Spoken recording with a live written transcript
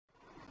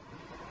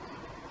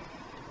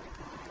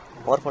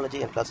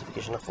Morphology and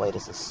classification of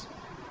viruses.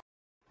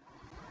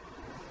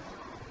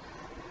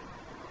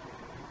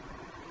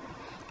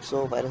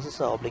 So viruses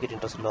are obligate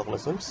intercellular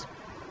organisms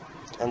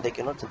and they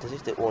cannot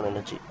synthesize their own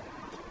energy.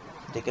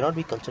 They cannot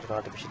be cultured in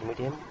artificial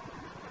medium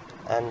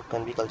and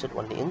can be cultured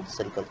only in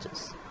cell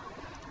cultures.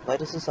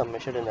 Viruses are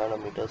measured in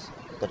nanometers,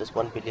 that is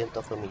 1/1000th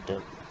of a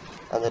meter,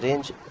 and the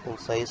range in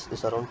size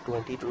is around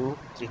 20 to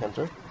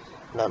 300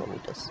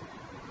 nanometers.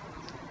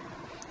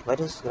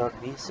 Viruses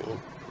cannot be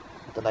seen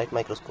with the light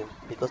microscope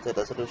because the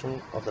resolution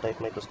of the light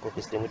microscope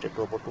is limited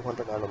to about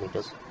 200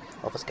 nanometers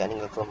of a scanning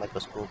electron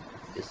microscope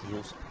is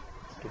used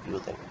to view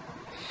them.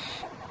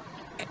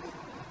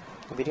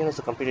 Virion is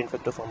a complete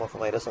infective form of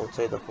a virus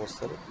outside the host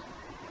cell,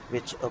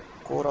 which a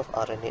core of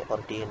RNA or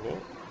DNA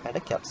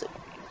and a capsid.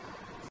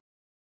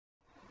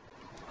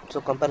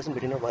 So comparison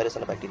between a virus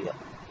and a bacteria.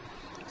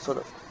 So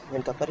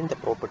when comparing the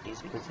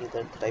properties, we can see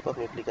that the type of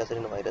nucleic acid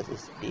in a virus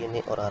is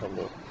DNA or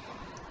RNA.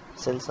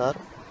 Cells are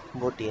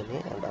both DNA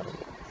and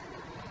RNA.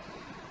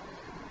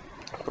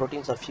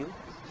 Proteins are few.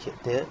 Here,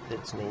 there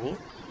it's many.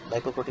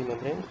 Lipoprotein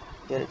membrane.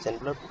 Here it's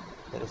envelope.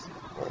 There is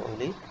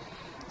only.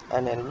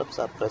 And envelopes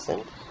are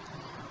present.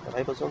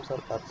 Ribosomes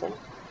are absent.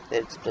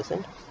 There it's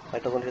present.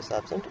 Mitochondria is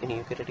absent. In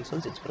eukaryotic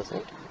cells it's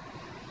present.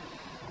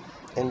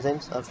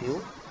 Enzymes are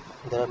few.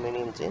 There are many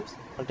enzymes.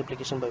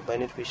 Multiplication by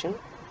binary fission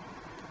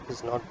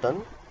is not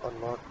done or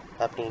not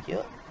happening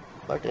here,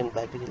 but in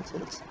bacterial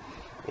cells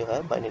you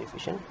have binary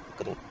fission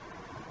occurring.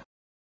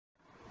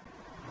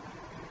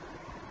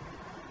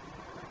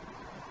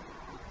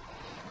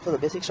 So the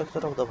basic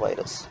structure of the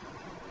virus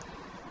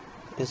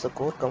is a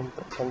core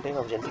content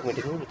of genetic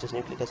material, which is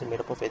nucleic acid made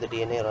up of either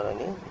DNA or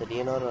RNA. The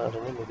DNA or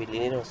RNA may be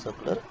linear or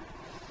circular,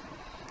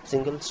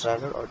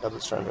 single-stranded or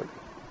double-stranded.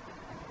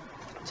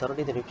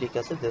 Surrounding the nucleic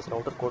acid, there is an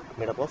outer coat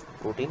made up of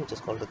protein, which is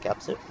called the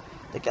capsid.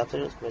 The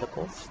capsid is made up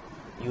of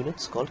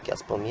units called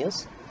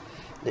caspomers.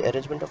 The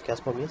arrangement of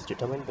caspomers is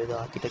determined by the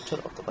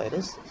architecture of the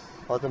virus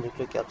or the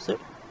nucleocapsid.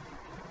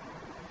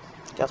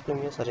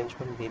 Caspomers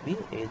arrangement may be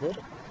either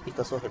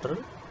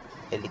icosahedral,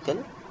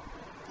 helical,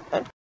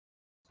 and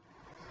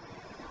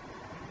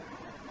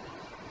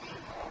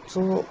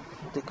so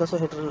the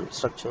icosahedral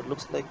structure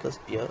looks like a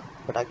spear,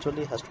 but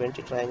actually has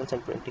 20 triangles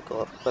and 20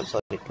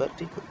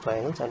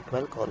 triangles and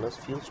 12 corners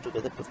fused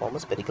together to form a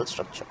spherical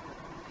structure.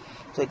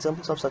 So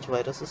examples of such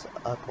viruses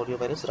are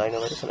poliovirus,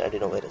 rhinovirus, and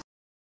adenovirus.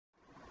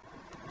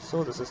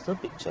 So this is the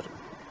picture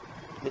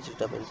which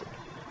determines it.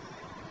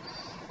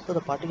 So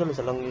the particle is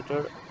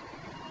elongated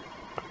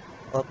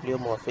or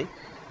pleomorphic,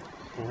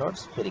 not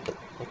spherical.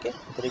 Okay,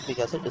 the nucleic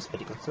acid is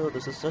spherical. So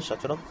this is the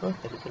structure of a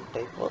helical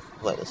type of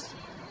virus.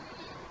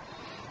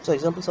 So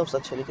examples of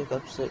such helical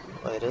capsid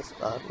virus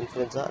are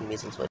influenza and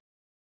measles virus.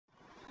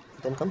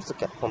 Then comes the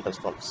complex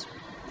forms.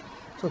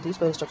 So these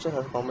virus structures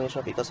have a combination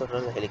of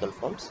icosahedral and helical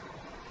forms.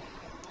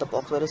 The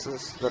poxvirus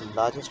is the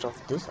largest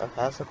of this and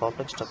has a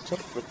complex structure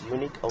with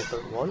unique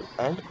outer wall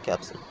and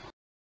capsid.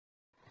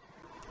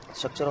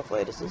 Structure of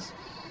viruses.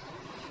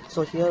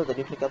 So here the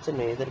nucleic acid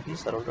may either be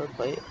surrounded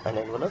by an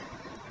envelope.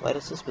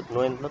 Viruses with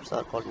no envelopes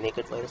are called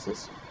naked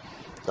viruses.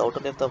 The outer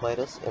layer of the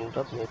virus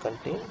envelope may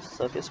contain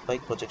surface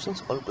spike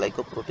projections called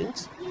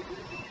glycoproteins.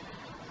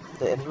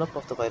 The envelope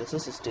of the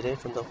viruses is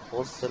derived from the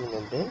host cell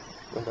membrane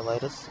when the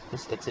virus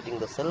is exiting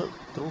the cell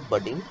through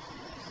budding,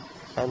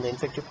 and the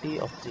infectivity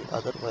of the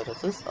other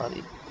viruses are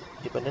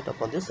dependent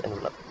upon this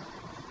envelope.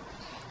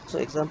 So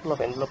example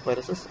of envelope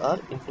viruses are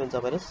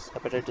influenza virus,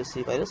 hepatitis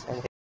C virus,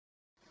 and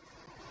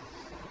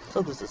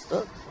so this is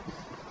the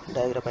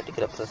diagrammatic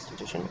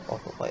representation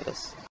of a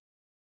virus.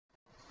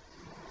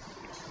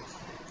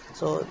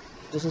 So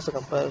this is a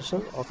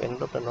comparison of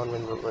enveloped and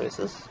non-enveloped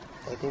viruses.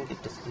 I think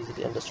it is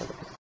easily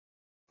understandable.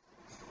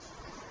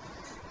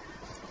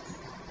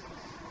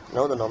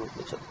 Now the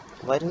nomenclature.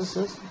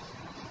 Viruses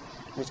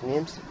which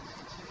names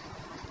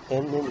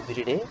end in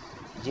viridae,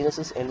 genus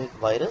is end in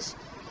virus.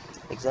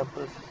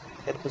 Example,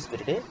 herpes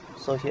viridae.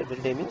 So here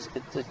viridae means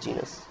it's a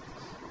genus.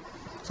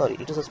 Sorry,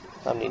 it is a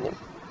family name.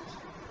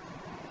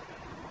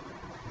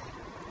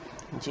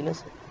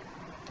 Genus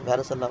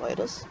varicella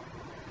virus.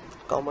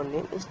 Common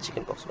name is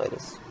chickenpox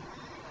virus.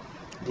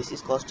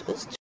 Disease caused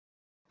is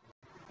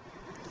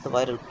the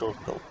viral growth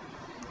curve.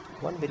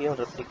 One virion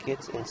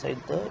replicates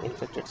inside the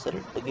infected cell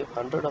to give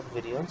 100 of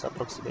virions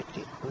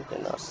approximately in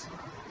 10 hours.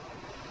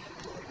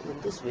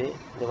 In this way,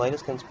 the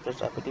virus can spread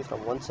rapidly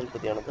from one cell to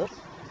the another.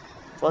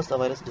 First, the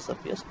virus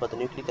disappears, but the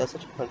nucleic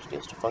acid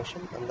continues to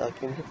function and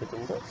accumulate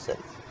within the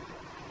cell.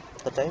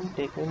 The time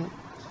taken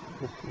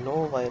with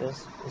no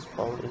virus is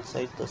found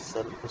inside the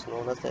cell is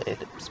known as the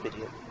eclipse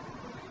period.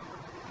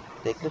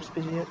 The eclipse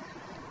period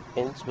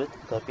ends with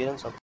the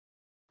appearance of.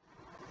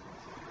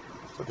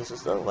 So this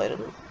is the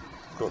viral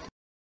growth.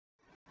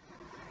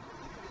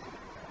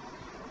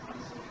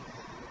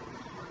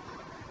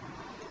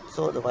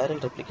 So the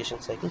viral replication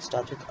cycle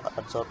starts with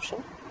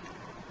adsorption.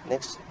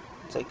 Next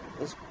cycle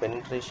is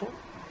penetration,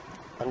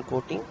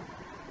 uncoating,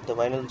 the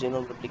viral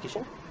genome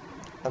replication,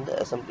 and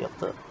the assembly of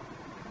the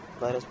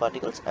virus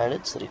particles and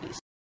its release.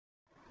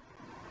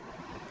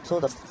 So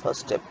the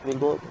first step, we'll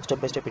go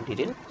step by step in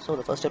detail. So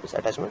the first step is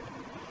attachment.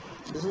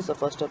 This is the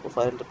first step of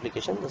viral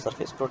replication. The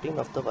surface protein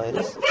of the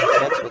virus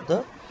interacts with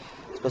the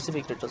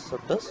specific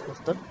receptors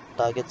of the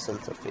target cell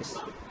surface.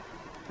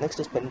 Next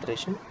is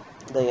penetration.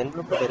 The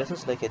enveloped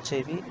viruses like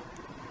HIV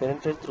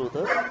penetrate through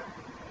the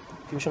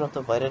fusion of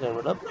the viral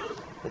envelope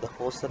with the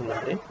host cell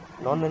membrane.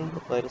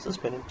 Non-enveloped viruses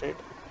penetrate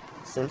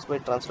cells by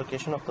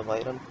translocation of the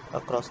virus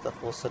across the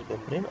host cell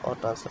membrane or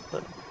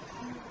transceptor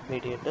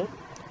mediated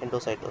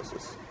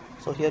endocytosis.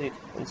 So here you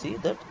can see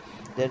that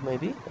there may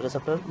be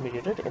receptor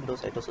mediated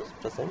endocytosis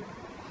present,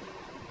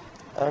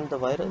 and the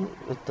viral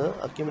with the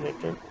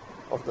accumulated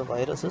of the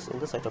viruses in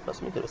the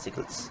cytoplasmic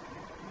vesicles.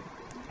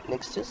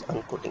 Next is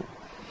uncoating.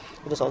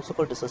 It is also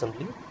called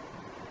disassembly.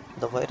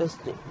 The virus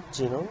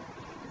genome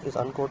is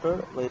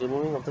uncoated by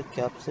removing of the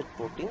capsid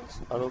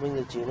proteins, allowing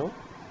the genome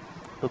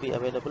to be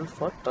available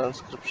for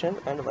transcription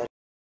and virus.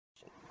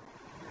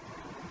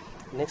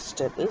 Next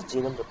step is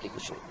genome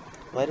replication.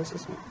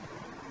 Viruses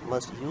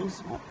must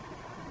use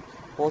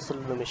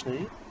post-cellular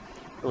machinery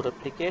to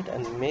replicate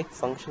and make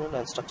functional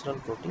and structural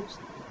proteins.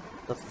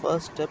 The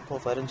first step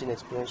of viral gene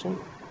explanation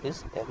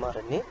is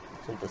mRNA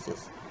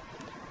synthesis.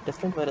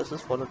 Different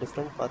viruses follow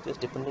different pathways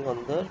depending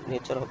on the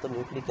nature of the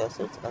nucleic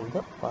acids and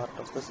the part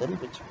of the cell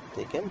which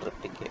they can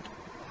replicate.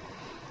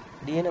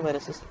 DNA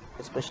viruses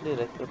especially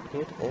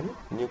replicate in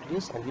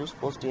nucleus and use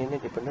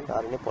post-DNA dependent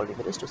RNA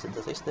polymerase to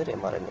synthesize their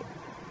mRNA.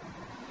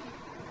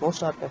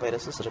 Most RNA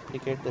viruses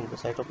replicate in the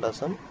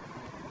cytoplasm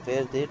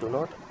where they do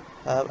not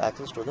have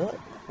access to the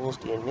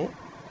post-DNA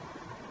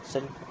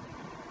cell.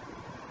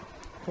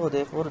 So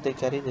therefore they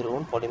carry their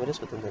own polymerase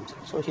within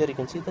themselves. So here you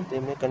can see that they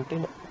may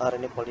contain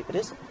RNA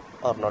polymerase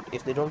or not.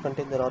 If they don't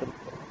contain their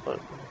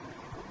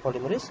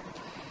polymerase,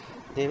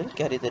 they will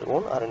carry their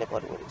own RNA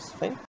polymerase.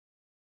 Fine.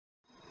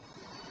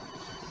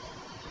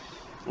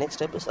 Next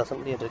step is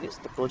assembly and release.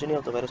 The progeny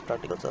of the virus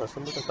particles are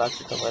assembled and packed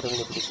with the viral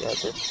nucleic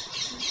acid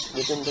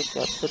within the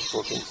capsid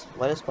proteins.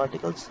 Virus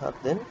particles are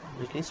then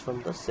released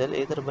from the cell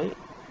either by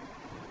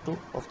two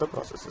of the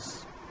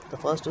processes. The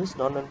first is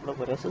non-enveloped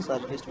viruses are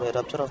released by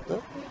rupture of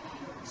the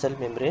cell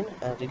membrane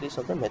and release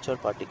of the mature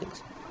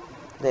particles.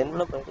 The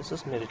enveloped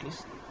viruses may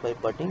release by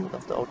budding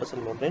of the outer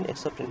cell membrane,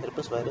 except in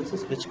herpes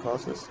viruses, which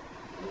causes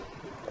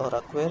or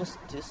acquires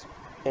this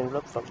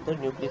envelope from the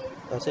nucleic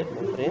acid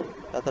membrane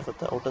rather than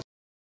the outer.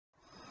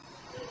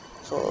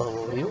 So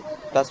overview: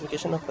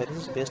 classification of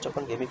viruses based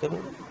upon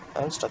chemical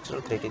and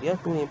structural criteria.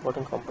 Two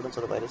important components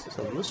of the viruses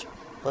are used.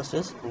 First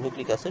is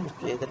nucleic acid,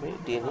 which may either be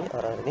DNA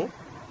or RNA.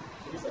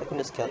 Second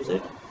is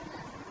capsid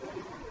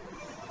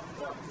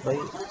by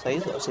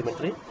size or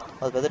symmetry,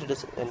 or whether it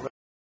is enveloped.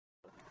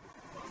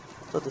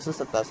 So this is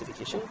the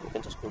classification. You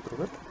can just go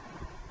through it.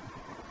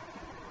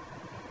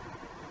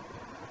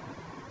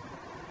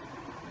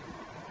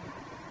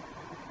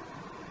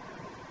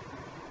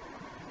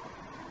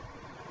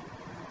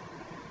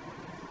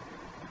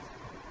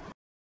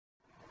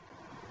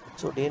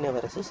 So DNA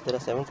viruses, there are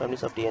 7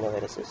 families of DNA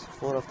viruses.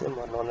 4 of them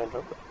are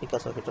non-enveloped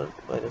icosahedral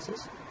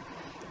viruses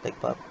like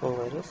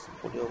parvovirus,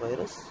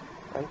 poliovirus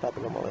and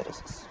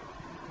papillomaviruses.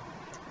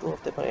 2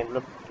 of them are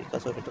enveloped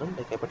icosahedral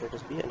like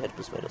hepatitis B and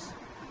herpes virus.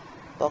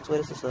 Pox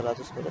virus is the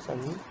largest virus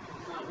and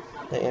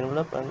the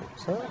envelope and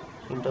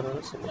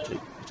internal symmetry,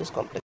 which is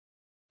complex.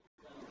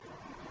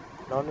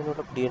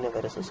 Non-enveloped DNA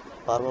viruses,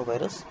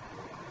 parvovirus,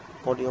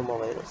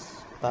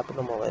 poliomavirus,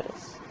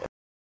 papillomavirus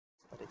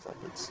are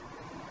examples.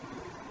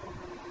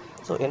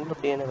 So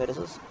enveloped DNA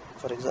viruses,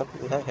 for example,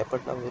 we have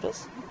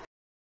hepatitis.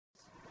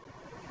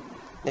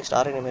 Next,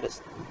 RNA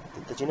virus.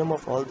 The genome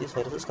of all these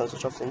viruses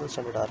consists of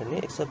single-stranded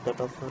RNA except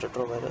that of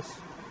retrovirus,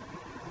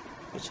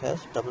 which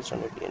has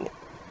double-stranded DNA.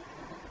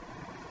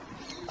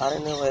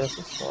 RNA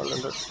viruses fall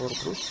under 4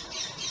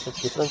 groups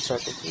with different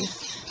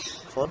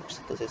strategies for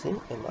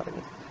synthesizing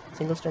mRNA.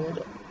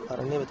 Single-stranded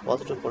RNA with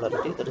positive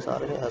polarity, that is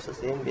RNA has the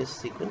same base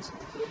sequence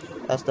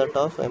as that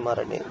of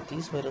mRNA.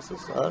 These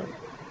viruses are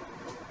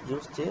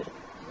use their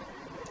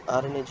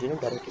RNA genome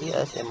directly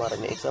as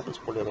mRNA. Examples: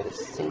 poliovirus.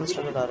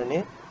 Single-stranded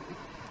RNA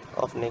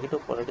of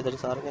negative polarity, that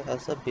is RNA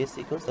has a base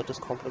sequence that is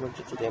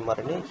complementary to the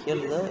mRNA. Here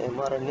the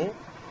mRNA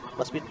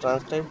must be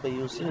transcribed by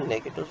using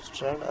negative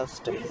strand as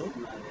template.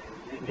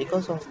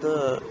 Because of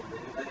the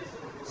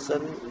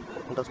cell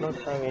does not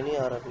have any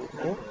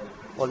RNA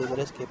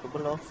polymerase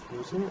capable of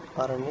using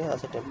RNA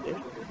as a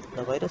template,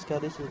 the virus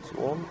carries its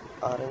own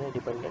RNA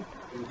dependent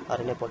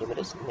RNA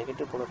polymerase.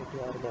 Negative polarity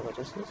RNA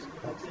viruses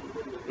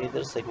are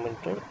either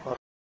segmented or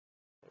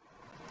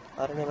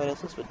RNA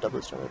viruses with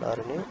double-stranded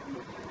RNA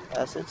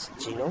as its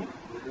genome.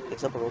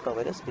 Example: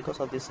 rotavirus. Because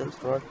of these cells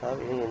do not have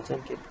any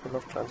enzyme capable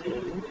of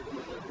transcribing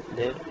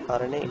their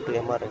RNA into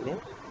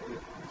mRNA,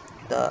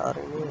 the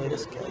RNA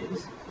virus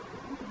carries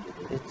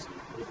its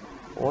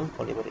own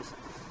polymerase.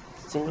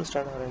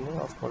 Single-strand RNA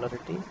of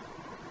polarity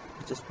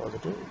which is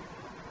positive,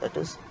 that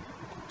is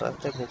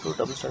transcribed into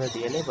double-stranded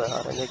DNA by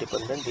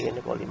RNA-dependent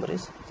DNA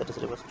polymerase, that is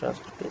reverse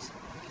transcriptase,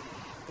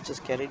 which is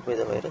carried by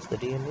the virus. The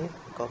DNA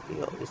copy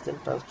is then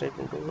transcribed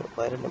into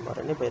viral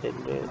mRNA by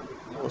regular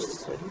host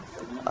cell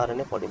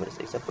RNA polymerase.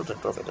 Example: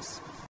 retrovirus.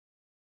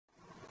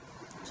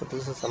 So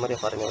this is a summary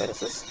of RNA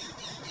viruses.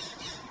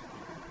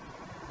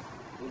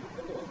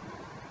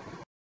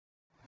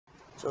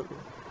 So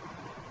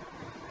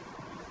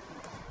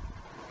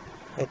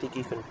I think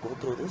you can go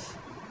through this.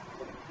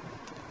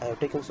 I have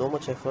taken so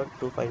much effort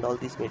to find all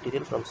these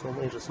material from so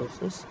many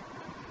resources,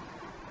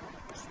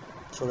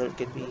 so that it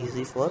can be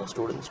easy for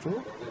students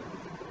to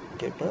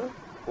get a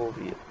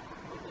overview.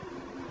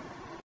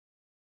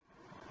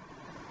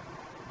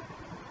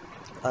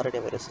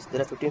 RNA viruses.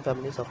 There are 15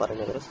 families of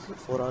RNA viruses.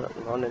 4 are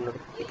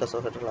non-endemic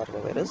picosoheteral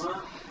RNA virus,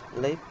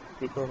 like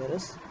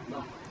picovirus,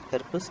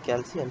 herpes,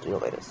 calci, and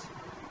rhinovirus.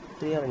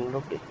 3 are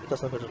endemic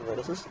picosoheteral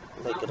viruses,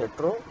 like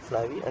retro,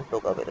 flavi, and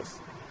toga virus.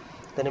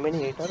 The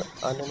remaining 8 are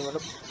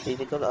unenveloped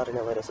helical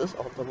RNA viruses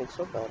of the mix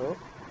of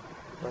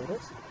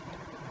parvovirus,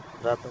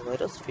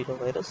 rhabdovirus,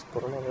 filovirus,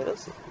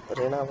 coronavirus,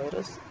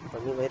 rhinavirus,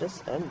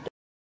 bunnyvirus, and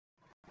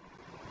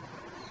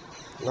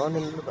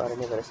non-enveloped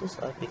RNA viruses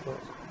are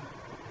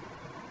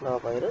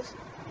picovirus,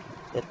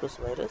 herpes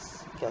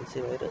virus,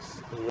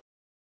 calcivirus,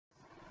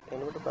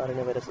 enveloped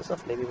RNA viruses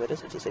of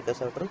flavivirus, which is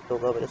ectocercal,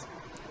 toga virus,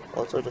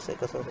 also it is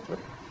ectocercal,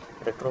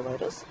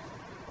 retrovirus,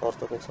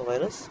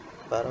 orthomyxovirus,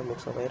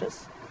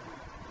 paramyxovirus,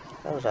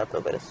 and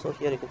rhabdovirus. So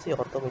here you can see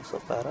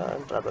orthomyxopara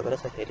and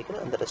rhabdovirus are helical,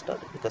 and the rest are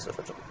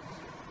picosoheteral.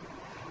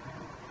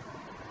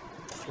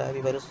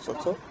 Flavivirus is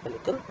also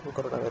helical, and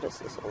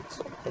coronavirus is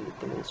also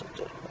helical in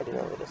structure.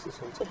 Adenovirus is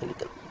also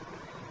helical.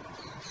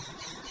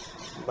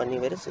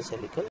 Bunnyvirus is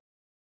helical.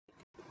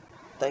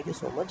 Thank you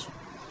so much.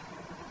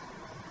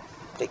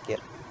 Take care.